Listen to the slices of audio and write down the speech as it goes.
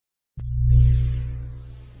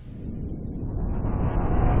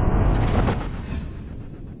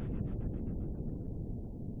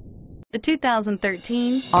The 2013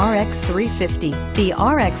 RX 350. The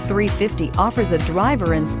RX 350 offers a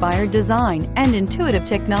driver-inspired design and intuitive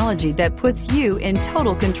technology that puts you in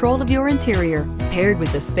total control of your interior. Paired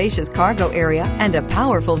with a spacious cargo area and a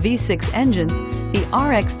powerful V6 engine, the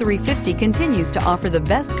RX 350 continues to offer the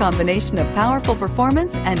best combination of powerful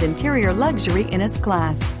performance and interior luxury in its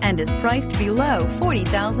class and is priced below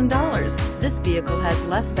 $40,000. This vehicle has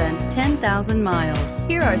less than 10,000 miles.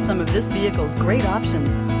 Here are some of this vehicle's great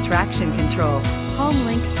options: traction control, home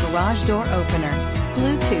link garage door opener,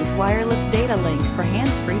 Bluetooth wireless data link for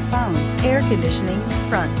hands-free phone, air conditioning,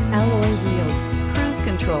 front alloy wheels, cruise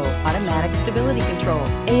control, automatic stability control,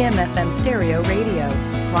 AM/FM stereo radio,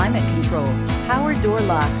 climate control, power door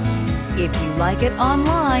locks. If you like it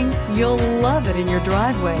online, you'll love it in your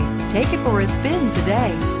driveway. Take it for a spin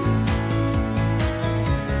today.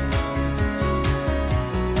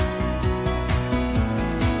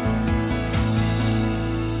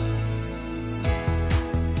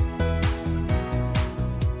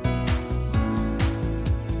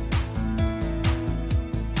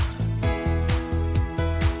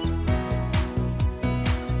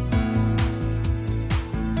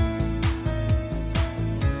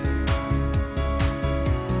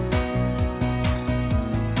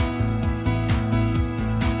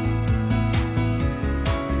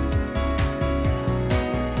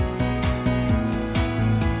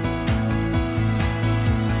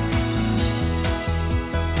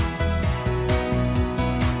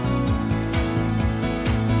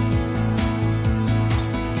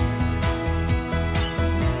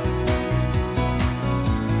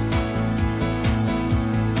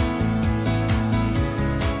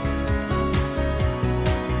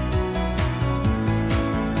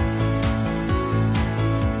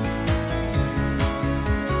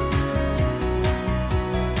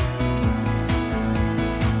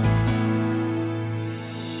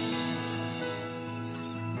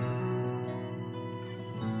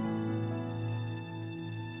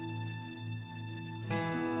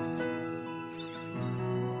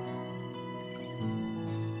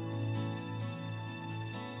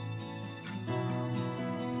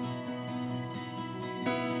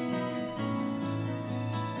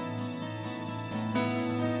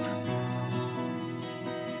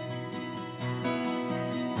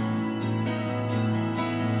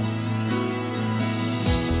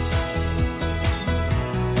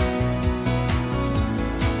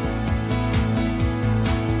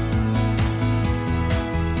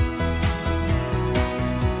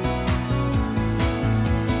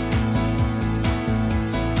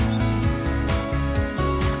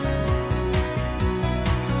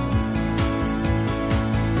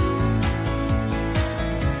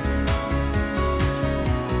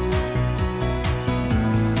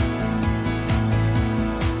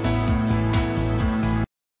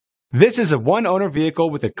 This is a one-owner vehicle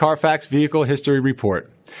with a Carfax Vehicle History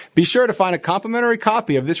Report. Be sure to find a complimentary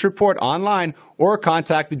copy of this report online or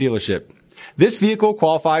contact the dealership. This vehicle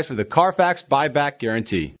qualifies for the Carfax Buyback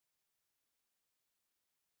Guarantee.